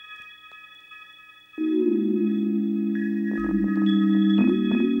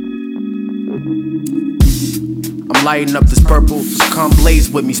I'm lighting up this purple. So come blaze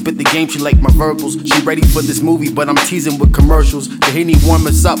with me, spit the game, she like my verbals. She ready for this movie, but I'm teasing with commercials. The Henny warm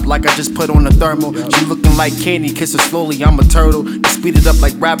us up like I just put on a thermal. She looking like candy, kiss her slowly, I'm a turtle. They speed it up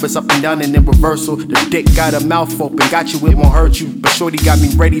like rappers, up and down and in reversal. The dick got a mouth open, got you, it won't hurt you. But shorty got me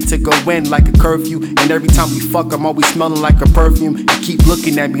ready to go in like a curfew. And every time we fuck, I'm always smelling like a perfume. You keep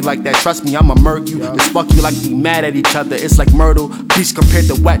looking at me like that, trust me, I'ma murk you. This fuck you like we mad at each other, it's like myrtle. Please compare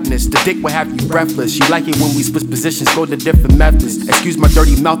the wetness, the dick will have you breathless. She like it when we switch positions, go to different methods. Excuse my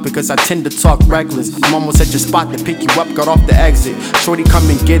dirty mouth because I tend to talk reckless. I'm almost at your spot to pick you up, got off the exit. Shorty come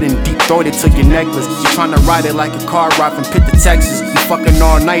and get in, deep throated to your necklace. You tryna ride it like a car ride from Pitt to Texas. We fucking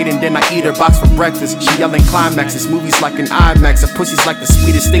all night and then I eat her box for breakfast. She yelling Climax, this movie's like an IMAX. Her pussy's like the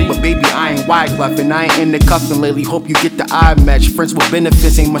sweetest thing, but baby I ain't Wyclef. And I ain't in the cuffin' lately, hope you get the eye match. Friends with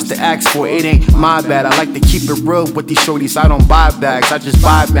benefits ain't much to ask for, it ain't my bad. I like to keep it real with these shorties, I don't buy bags, I just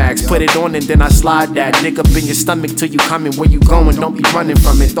buy bags. Put it on and then I slide that dick up in your stomach till you coming. Where you going, don't be running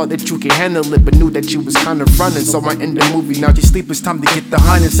from it. Thought that you could handle it, but knew that you was kinda frontin'. So I end the movie, now you sleep, it's time to get the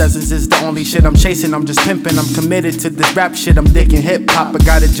hunting. Essence is the only shit I'm chasing, I'm just pimping. I'm committed to this rap shit, I'm digging hip hop. I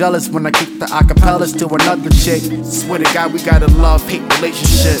got it jealous when I kick the acapellas to another chick. Swear to God we got a love-hate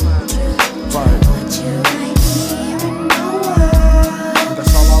relationship. Right.